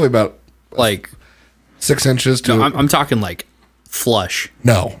like probably about Like, 6 inches to. no, I'm talking like flush.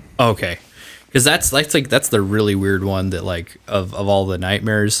 No. Okay. Because that's the really weird one that like of all the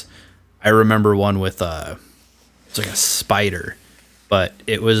nightmares. I remember one with it's like a spider, but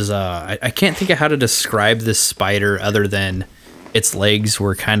it was I can't think of how to describe this spider other than its legs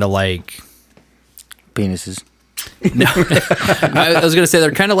were kind of like Penises. no. I was gonna say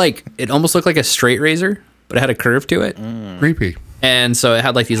they're kind of like, it almost looked like a straight razor, but it had a curve to it. Creepy. And so it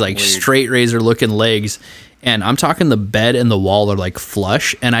had like these like straight razor looking legs. And I'm talking the bed and the wall are like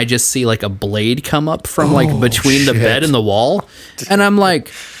flush. And I just see like a blade come up from like between the bed and the wall. And I'm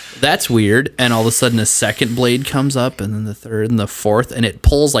like, that's weird. And all of a sudden a second blade comes up, and then the third and the fourth. And it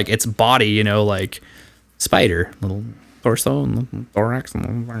pulls like its body, you know, like spider. Little torso and little thorax.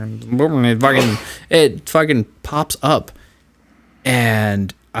 And it fucking pops up.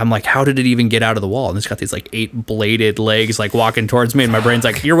 And I'm like, how did it even get out of the wall? And it's got these like 8 bladed legs like walking towards me, and my brain's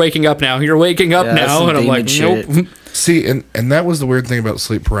like, you're waking up now. You're waking up Yeah, that's now. some And I'm like, demon nope. shit. See, and that was the weird thing about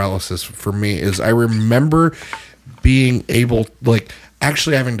sleep paralysis for me is I remember being able, like,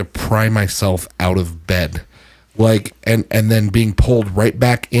 actually having to pry myself out of bed, like, and then being pulled right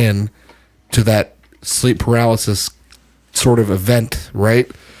back in to that sleep paralysis sort of event,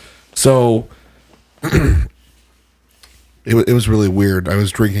 right? So it was really weird. I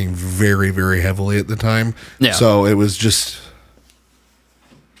was drinking very, very heavily at the time. Yeah. So it was just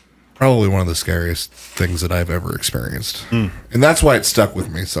probably one of the scariest things that I've ever experienced. And that's why it stuck with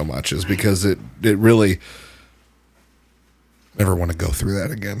me so much, is because it really never want to go through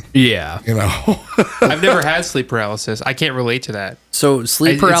that again. Yeah. You know? I've never had sleep paralysis. I can't relate to that. So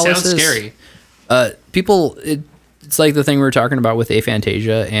sleep It paralysis. sounds scary. People, it's like the thing we were talking about with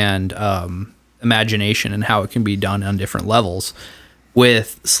aphantasia and imagination and how it can be done on different levels.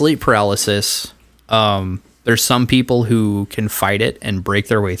 With sleep paralysis, there's some people who can fight it and break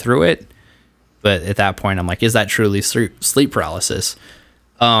their way through it. But at that point, I'm like, is that truly sleep paralysis?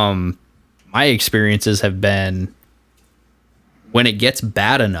 My experiences have been, when it gets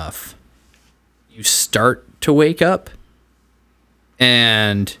bad enough, you start to wake up,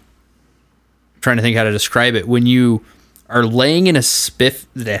 and I'm trying to think how to describe it. When you are laying in a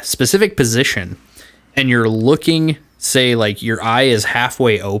specific position and you're looking, say like your eye is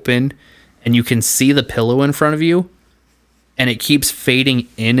halfway open and you can see the pillow in front of you, and it keeps fading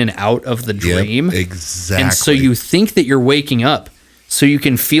in and out of the dream. Exactly. And so you think that you're waking up, so you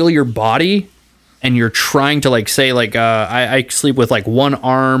can feel your body and you're trying to like say like I sleep with like one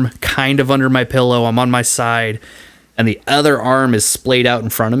arm kind of under my pillow, I'm on my side, and the other arm is splayed out in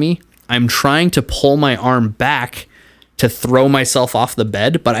front of me. I'm trying to pull my arm back to throw myself off the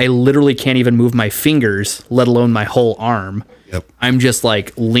bed, but I literally can't even move my fingers, let alone my whole arm. Yep. I'm just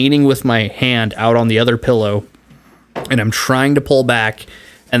like leaning with my hand out on the other pillow, and I'm trying to pull back,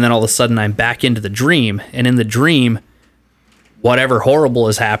 and then all of a sudden I'm back into the dream, and in the dream, whatever horrible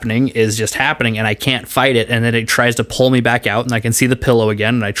is happening is just happening, and I can't fight it, and then it tries to pull me back out, and I can see the pillow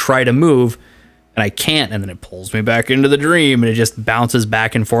again, and I try to move, and I can't, and then it pulls me back into the dream, and it just bounces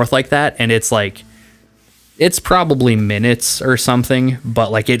back and forth like that, and it's like, it's probably minutes or something,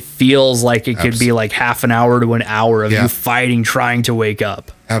 but like it feels like it could be like half an hour to an hour of you fighting, trying to wake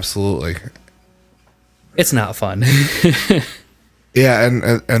up. Absolutely. It's not fun. Yeah,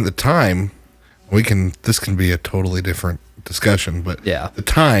 and the time, this can be a totally different discussion, but Yeah. the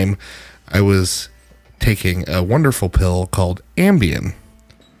time I was taking a wonderful pill called Ambien.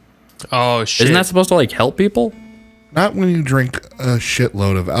 Oh shit! Isn't that supposed to like help people? Not when you drink a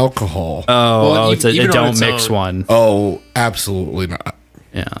shitload of alcohol. Oh, it's a even on don't its mix own. one. Oh, absolutely not.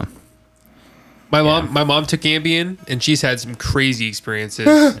 Yeah. My mom took Ambien, and she's had some crazy experiences.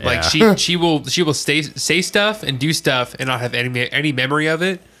 Like she will say stuff and do stuff and not have any memory of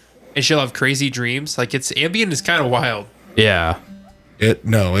it, and she'll have crazy dreams. Like Ambien is kind of wild. Yeah. It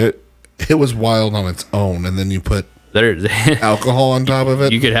was wild on its own, and then you put There's alcohol on top of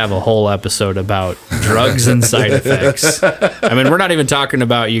it. you could have a whole episode about drugs and side effects. I mean, we're not even talking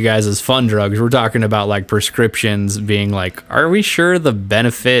about you guys as fun drugs. We're talking about like prescriptions being like, are we sure the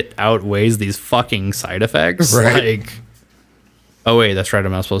benefit outweighs these fucking side effects? Right. Like, oh wait, that's right.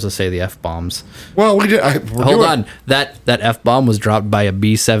 I'm not supposed to say the F-bombs. Well, we did. Hold on. That F-bomb was dropped by a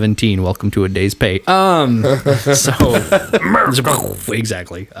B-17. Welcome to a day's pay. So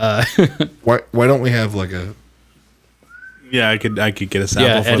exactly. Why don't we have like a? Yeah, I could get a sample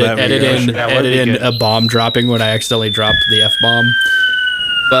Yeah, for that. edit in a bomb dropping when I accidentally dropped the F-bomb.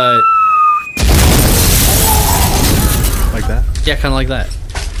 But like that. yeah, kind of like that.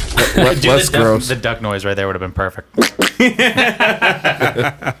 Less gross. The duck noise right there would have been perfect.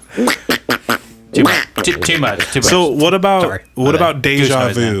 Too much. So what about Sorry. what about deja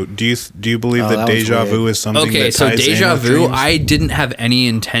Goose noise, vu? Do you believe that that was deja vu weird. is something? Okay, that so ties in deja with vu, dreams? I didn't have any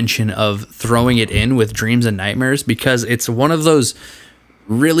intention of throwing it in with dreams and nightmares because it's one of those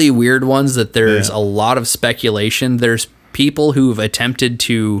really weird ones that there's a lot of speculation. There's people who've attempted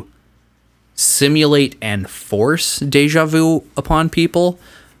to simulate and force deja vu upon people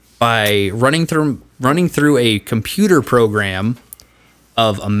by running through a computer program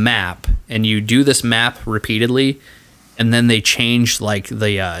of a map, and you do this map repeatedly, and then they change like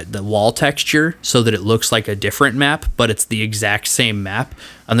the wall texture so that it looks like a different map, but it's the exact same map.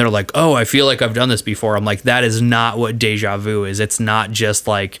 And they're like, "Oh, I feel like I've done this before." I'm like, "That is not what deja vu is. It's not just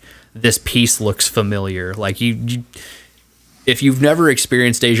like this piece looks familiar." Like you if you've never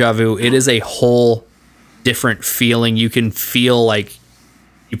experienced deja vu, it is a whole different feeling. You can feel like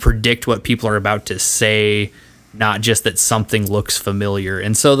you predict what people are about to say, not just that something looks familiar.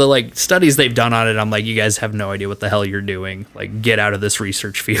 And so the like studies they've done on it, I'm like, you guys have no idea what the hell you're doing. Like, get out of this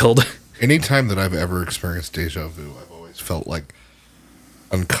research field. Anytime that I've ever experienced deja vu, I've always felt like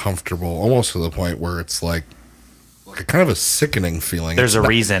uncomfortable, almost to the point where it's like a kind of a sickening feeling. There's a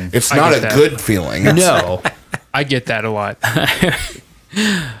reason. It's I not get a that. good feeling. No, I get that a lot.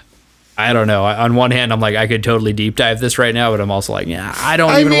 I don't know. On one hand, I'm like, I could totally deep dive this right now, but I'm also like, yeah, I don't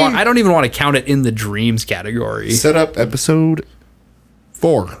I even want to count it in the dreams category. Set up episode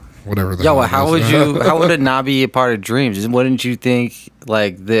 4, whatever. Yo, how would it not be a part of dreams? Wouldn't you think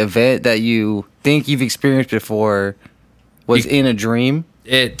like the event that you think you've experienced before was in a dream?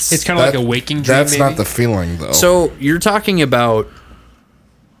 It's Kind of like a waking dream. That's maybe? not the feeling, though. So you're talking about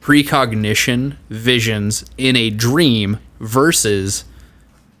precognition visions in a dream versus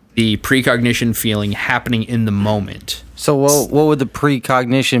the precognition feeling happening in the moment. So what would the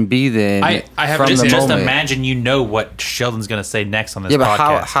precognition be then? I have from just- the Just moment? imagine you know what Sheldon's going to say next on this Yeah, but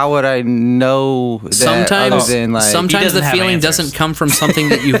podcast. how would I know that? Sometimes, other than, like, sometimes doesn't the have feeling answers. doesn't come from something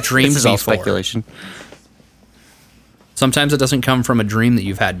that you've dreamed this is all before. speculation. Sometimes it doesn't come from a dream that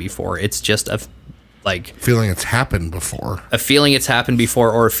you've had before. It's just a feeling it's happened before. a feeling it's happened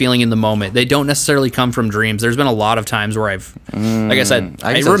before or a feeling in the moment. They don't necessarily come from dreams. There's been a lot of times where like I said, I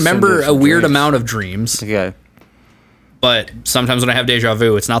I guess I've remember seen a some weird dreams. amount of dreams, Okay. but sometimes when I have deja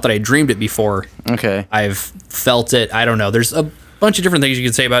vu, it's not that I dreamed it before. Okay. I've felt it. I don't know. There's a bunch of different things you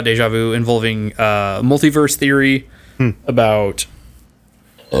can say about deja vu involving multiverse theory, about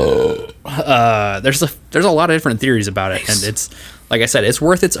there's a lot of different theories about it, and it's like I said, it's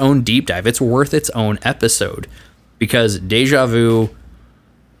worth its own deep dive. It's worth its own episode because deja vu.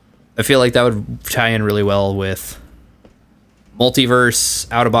 I feel like that would tie in really well with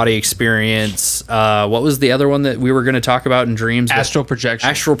multiverse, out of body experience. What was the other one that we were going to talk about in dreams? Astral projection.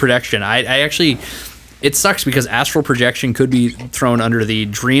 Astral projection. I actually, it sucks because astral projection could be thrown under the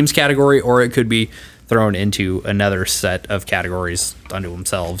dreams category, or it could be thrown into another set of categories unto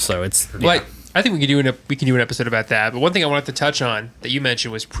themselves. So it's Like, I think we can do an episode about that. But one thing I wanted to touch on that you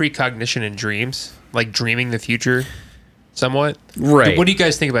mentioned was precognition in dreams, like dreaming the future, somewhat. Right. What do you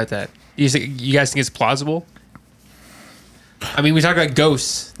guys think about that? You guys think it's plausible? I mean, we talk about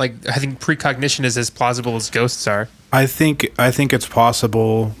ghosts. Like, I think precognition is as plausible as ghosts are. I think it's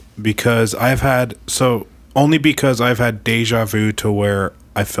possible because I've had deja vu to where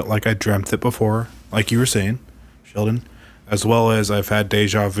I felt like I dreamt it before, like you were saying, Sheldon, as well as I've had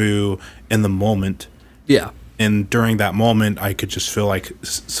deja vu in the moment. yeah. And during that moment, I could just feel like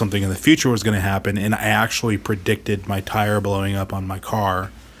something in the future was going to happen, and I actually predicted my tire blowing up on my car.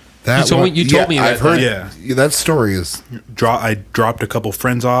 That You told me that. I've heard. Yeah. That story is. I dropped a couple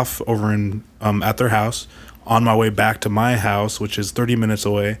friends off over in at their house on my way back to my house, which is 30 minutes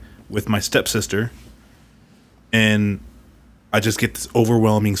away, with my stepsister, and I just get this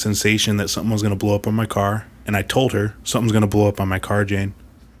overwhelming sensation that something was going to blow up on my car, and I told her something's going to blow up on my car, Jane,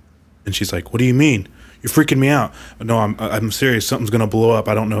 and she's like, "What do you mean? You're freaking me out." No, I'm serious. Something's going to blow up.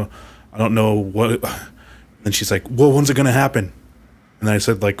 I don't know what. And she's like, "Well, when's it going to happen?" And then I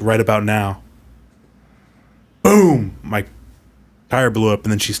said, like, right about now. Boom! My tire blew up,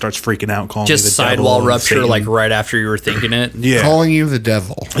 and then she starts freaking out, calling me the Just devil sidewall and rupture, Satan. like right after you were thinking it. Yeah, Calling you the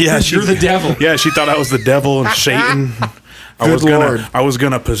devil. yeah. You're the devil. Yeah, she thought I was the devil and Satan. Good Lord. I was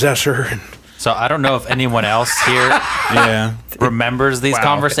gonna possess her. And, So I don't know if anyone else here yeah, remembers these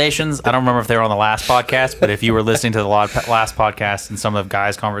conversations. I don't remember if they were on the last podcast, but if you were listening to the last podcast and some of the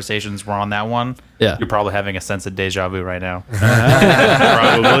guys' conversations were on that one, Yeah. you're probably having a sense of deja vu right now.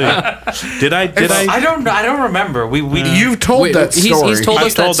 probably. Did I? I don't remember. We You've told Wait, that story. he's told I've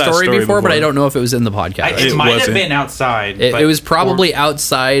us that told that story story before, but before. I don't know if it was in the podcast. it It might have wasn't. been outside. It but- was probably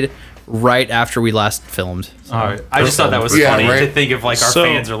outside right after we last filmed. So- All right. I just thought that was Yeah, funny right. to think of, like, our So-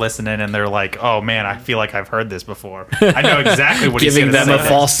 fans are listening and they're like, "Oh man, I feel like I've heard this before. I know exactly what he's Giving gonna them a say."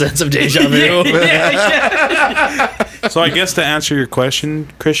 false sense of deja vu. So I guess to answer your question,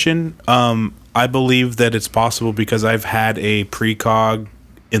 Christian, I believe that it's possible because I've had a precog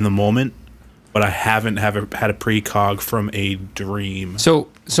in the moment, but I haven't had a precog from a dream. So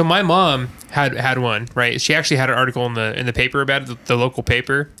my mom had one, right? She actually had an article in the paper about it, the local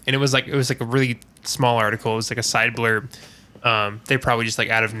paper, and it was like a really small article. It was like a side blurb. They probably just like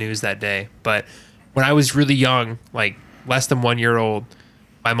out of news that day. But when I was really young, like less than 1 year old,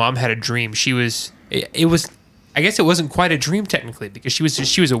 my mom had a dream. It was I guess it wasn't quite a dream technically because she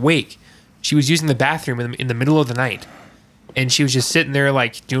was awake. She was using the bathroom in the middle of the night, and she was just sitting there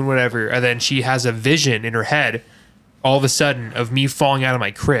like doing whatever. And then she has a vision in her head, all of a sudden, of me falling out of my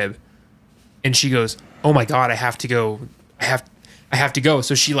crib, and she goes, "Oh my god, I have to go! I have to go!"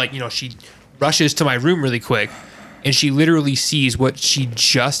 So she she rushes to my room really quick, and she literally sees what she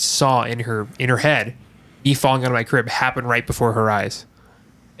just saw in her head, me falling out of my crib, happen right before her eyes,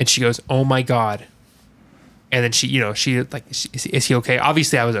 and she goes, "Oh my god!" And then she like, "Is he okay?"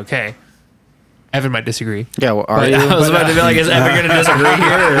 Obviously, I was okay. Evan might disagree. Yeah, well, are you? I was about to be like, is Evan going to disagree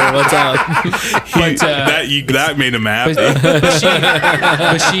here or what's up? But, that made him happy. but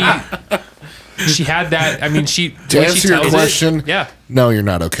she had that. I mean, To answer your question, yeah. no, you're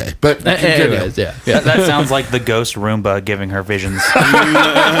not okay. But continue. Anyways, yeah. That sounds like the ghost Roomba giving her visions.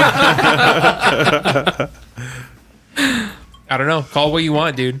 I don't know. Call it what you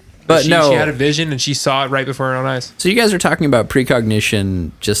want, dude. But she no. had a vision and she saw it right before her own eyes. So you guys are talking about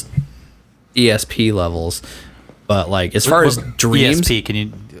precognition, just ESP levels, but like as far as dreams, ESP, can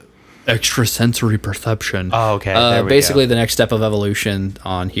you? extrasensory perception. Oh, okay. There we Basically, go. the next step of evolution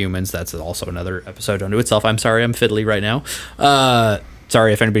on humans. That's also another episode unto itself. I'm sorry, I'm fiddly right now.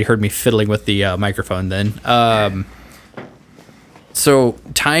 Sorry if anybody heard me fiddling with the microphone then. So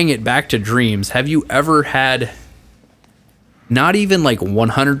tying it back to dreams, have you ever had not even like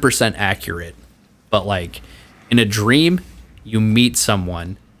 100% accurate, but like in a dream, you meet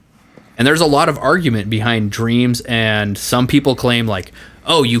someone and there's a lot of argument behind dreams, and some people claim like,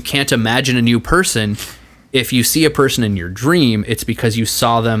 oh, you can't imagine a new person. If you see a person in your dream, it's because you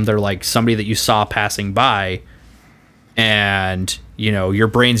saw them. They're like somebody that you saw passing by, and you know your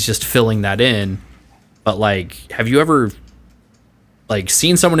brain's just filling that in. But like, have you ever like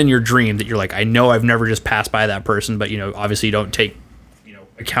seen someone in your dream that you're like, I know I've never just passed by that person, but you know, obviously you don't take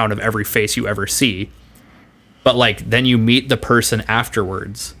account of every face you ever see. But like then you meet the person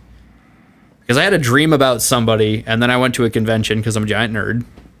afterwards. Because I had a dream about somebody, and then I went to a convention because I'm a giant nerd.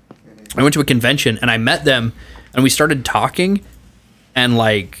 I went to a convention and I met them, and we started talking, and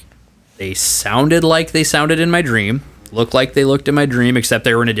like they sounded like they sounded in my dream, looked like they looked in my dream, except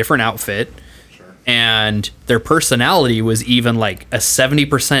they were in a different outfit. And their personality was even like a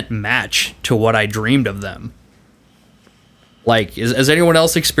 70% match to what I dreamed of them. Like, has anyone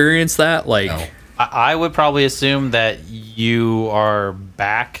else experienced that? Like, No. I would probably assume that you are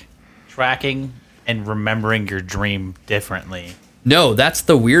backtracking and remembering your dream differently. no, that's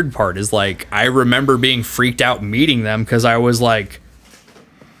the weird part is like, I remember being freaked out meeting them because I was like,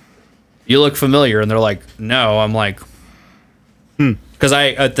 you look familiar. And they're like, no. I'm like, Because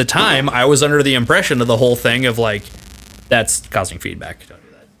at the time, I was under the impression of the whole thing of like, that's causing feedback. Don't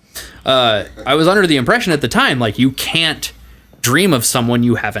do that. I was under the impression at the time, like, you can't dream of someone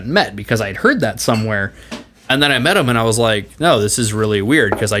you haven't met because I'd heard that somewhere. And then I met him and I was like, no, this is really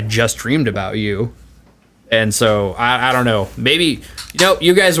weird because I just dreamed about you. And so, I don't know. Maybe,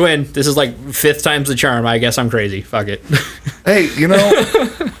 you guys win. This is like 5th time's the charm. I guess I'm crazy. Fuck it. Hey,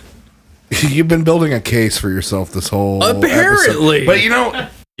 you've been building a case for yourself this whole Apparently. episode.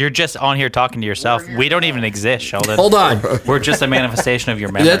 But You're just on here talking to yourself. We don't even exist, Sheldon. Hold on. We're just a manifestation of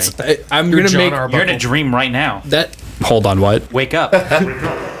your memory. I'm going to John make Arbuckle. You're in a dream right now. that. Hold on, what? Wake up.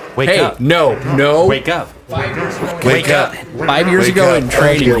 Wake Hey, up. no. Wake up. wake up. 5 years Wake ago up. in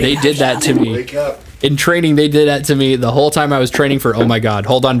training, they did that to me. Wake up. In training, they did that to me the whole time I was training for, oh my God,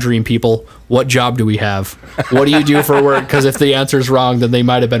 hold on, dream people. What job do we have? What do you do for work? Because if the answer's wrong, then they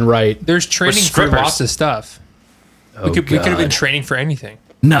might have been right. There's training for strippers. lots of stuff. We could have been training for anything.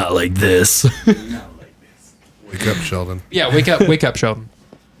 Not like this. Wake up, Sheldon. Yeah, wake up, Sheldon.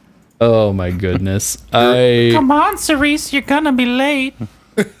 Oh my goodness. Come on, Cerise, you're gonna be late.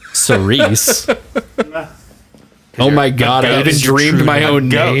 Cerise. Oh my God, I even dreamed my own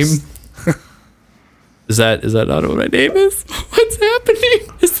name. Is that not what my name is? What's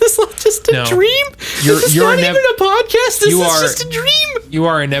happening? Is this all just a No. dream? You're- Is this you're not nev- even a podcast? Is You this are- just a dream? You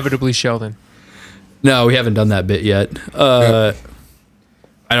are inevitably Sheldon. No, we haven't done that bit yet. I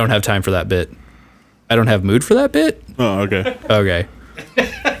don't have time for that bit. I don't have mood for that bit? Oh, okay. Okay.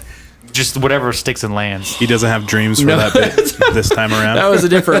 Just whatever sticks and lands. He doesn't have dreams for No. that bit this time around. That was a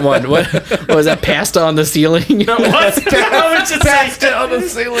different one. What was that? Pasta on the ceiling? Pasta on the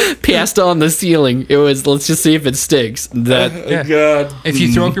ceiling. Pasta on the ceiling. It was, let's just see if it sticks. That Yeah. God. If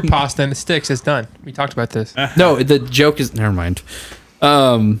you throw up your pasta and it sticks, it's done. We talked about this. No, the joke is, never mind.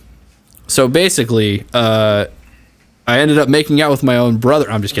 So basically, I ended up making out with my own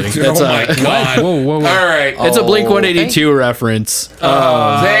brother. I'm just kidding. That's Oh my God. Whoa. All right. it's a Blink 182 reference.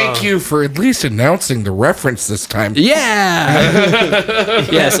 Thank you for at least announcing the reference this time. Yeah.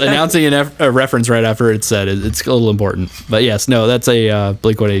 Yes, announcing a reference right after it's said. It's a little important. But yes, no, that's a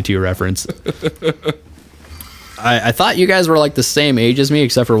Blink 182 reference. I thought you guys were like the same age as me,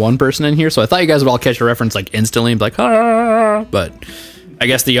 except for one person in here. So I thought you guys would all catch a reference like instantly and be like, ah. But I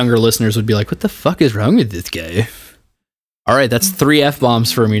guess the younger listeners would be like, what the fuck is wrong with this guy? All right, that's 3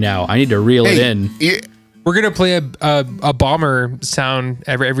 F-bombs for me now. I need to reel it in. We're gonna play a bomber sound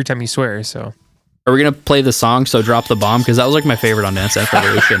every time you swear. So Are we going to play the song, So Drop the Bomb? Because that was like my favorite on Dance Dance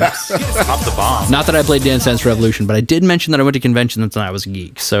Revolution. Drop the bomb. Not that I played Dance Dance Revolution, but I did mention that I went to conventions and I was a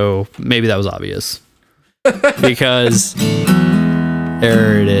geek. So maybe that was obvious. Because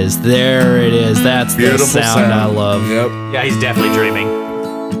there it is. There it is. That's Beautiful the sound I love. Yep. Yeah, he's definitely dreaming.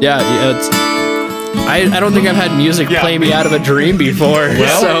 Yeah, it's... I don't think I've had music play me out of a dream before,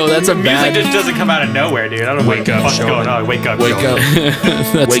 so that's a Music bad... just doesn't come out of nowhere, dude. I don't know what the fuck's going on. Wake up. Wake up.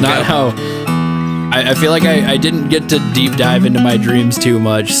 That's Wake not up. how... I feel like I didn't get to deep dive into my dreams too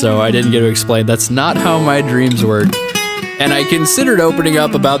much, so I didn't get to explain. That's not how my dreams work. And I considered opening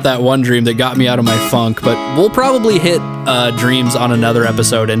up about that one dream that got me out of my funk, but we'll probably hit dreams on another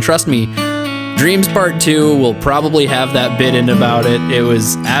episode. And trust me, Dreams Part 2 will probably have that bit in about it. It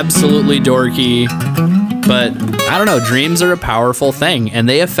was absolutely dorky, but I don't know, dreams are a powerful thing, and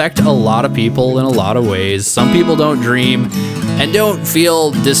they affect a lot of people in a lot of ways. Some people don't dream, and don't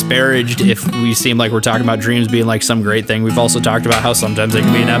feel disparaged if we seem like we're talking about dreams being like some great thing. We've also talked about how sometimes it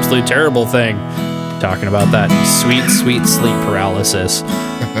can be an absolutely terrible thing. Talking about that sweet, sweet sleep paralysis.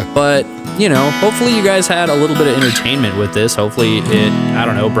 But, you know, hopefully you guys had a little bit of entertainment with this. Hopefully it, I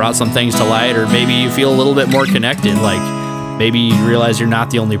don't know, brought some things to light, or maybe you feel a little bit more connected. Like, maybe you realize you're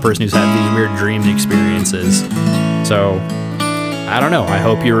not the only person who's had these weird dream experiences. So, I don't know. I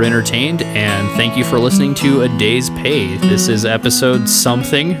hope you were entertained, and thank you for listening to A Day's Pay. This is episode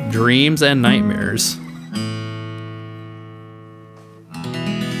something, Dreams and Nightmares.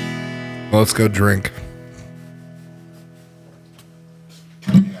 Let's go drink.